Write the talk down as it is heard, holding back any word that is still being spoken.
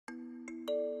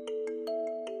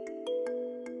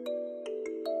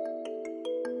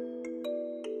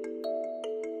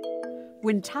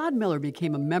When Todd Miller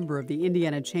became a member of the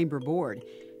Indiana Chamber Board,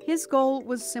 his goal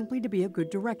was simply to be a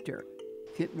good director.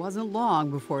 It wasn't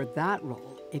long before that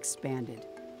role expanded.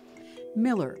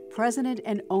 Miller, president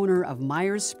and owner of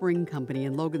Myers Spring Company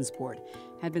in Logansport,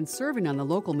 had been serving on the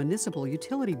local municipal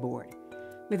utility board.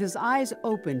 With his eyes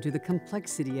open to the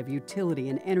complexity of utility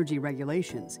and energy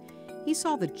regulations, he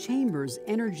saw the Chamber's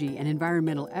energy and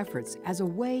environmental efforts as a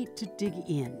way to dig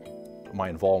in. My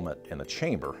involvement in the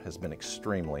Chamber has been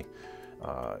extremely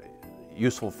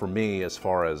useful for me as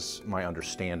far as my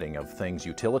understanding of things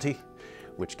utility,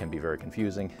 which can be very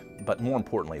confusing, but more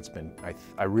importantly,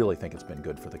 I really think it's been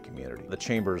good for the community. The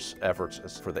Chamber's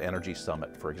efforts for the Energy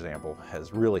Summit, for example,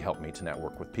 has really helped me to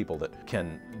network with people that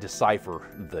can decipher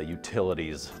the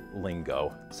utilities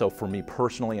lingo. So for me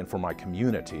personally and for my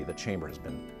community, the Chamber has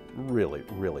been really,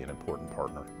 really an important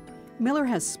partner. Miller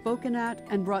has spoken at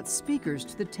and brought speakers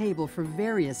to the table for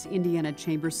various Indiana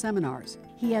Chamber seminars.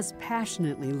 He has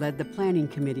passionately led the planning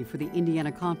committee for the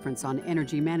Indiana Conference on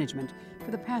Energy Management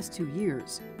for the past 2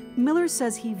 years. Miller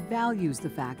says he values the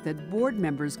fact that board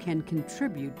members can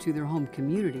contribute to their home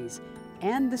communities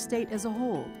and the state as a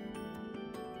whole.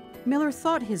 Miller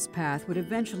thought his path would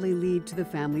eventually lead to the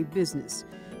family business,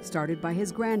 started by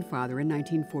his grandfather in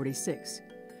 1946.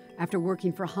 After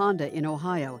working for Honda in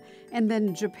Ohio, and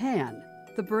then Japan,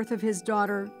 the birth of his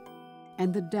daughter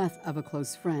and the death of a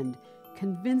close friend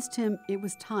convinced him it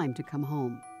was time to come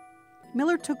home.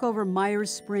 Miller took over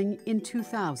Myers Spring in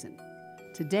 2000.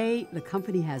 Today, the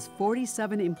company has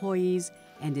 47 employees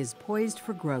and is poised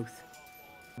for growth.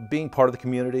 Being part of the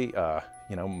community,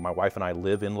 my wife and I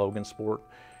live in Logansport,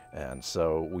 and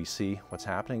so we see what's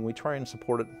happening. We try and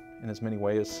support it in as many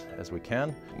ways as we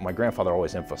can. My grandfather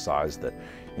always emphasized that,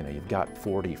 you've got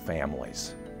 40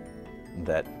 families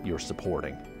that you're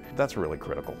supporting. That's really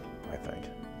critical, I think,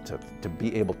 to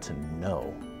be able to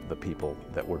know the people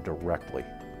that we're directly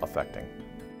affecting.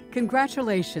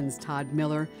 Congratulations, Todd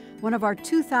Miller, one of our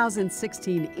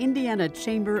 2016 Indiana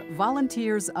Chamber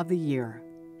Volunteers of the Year.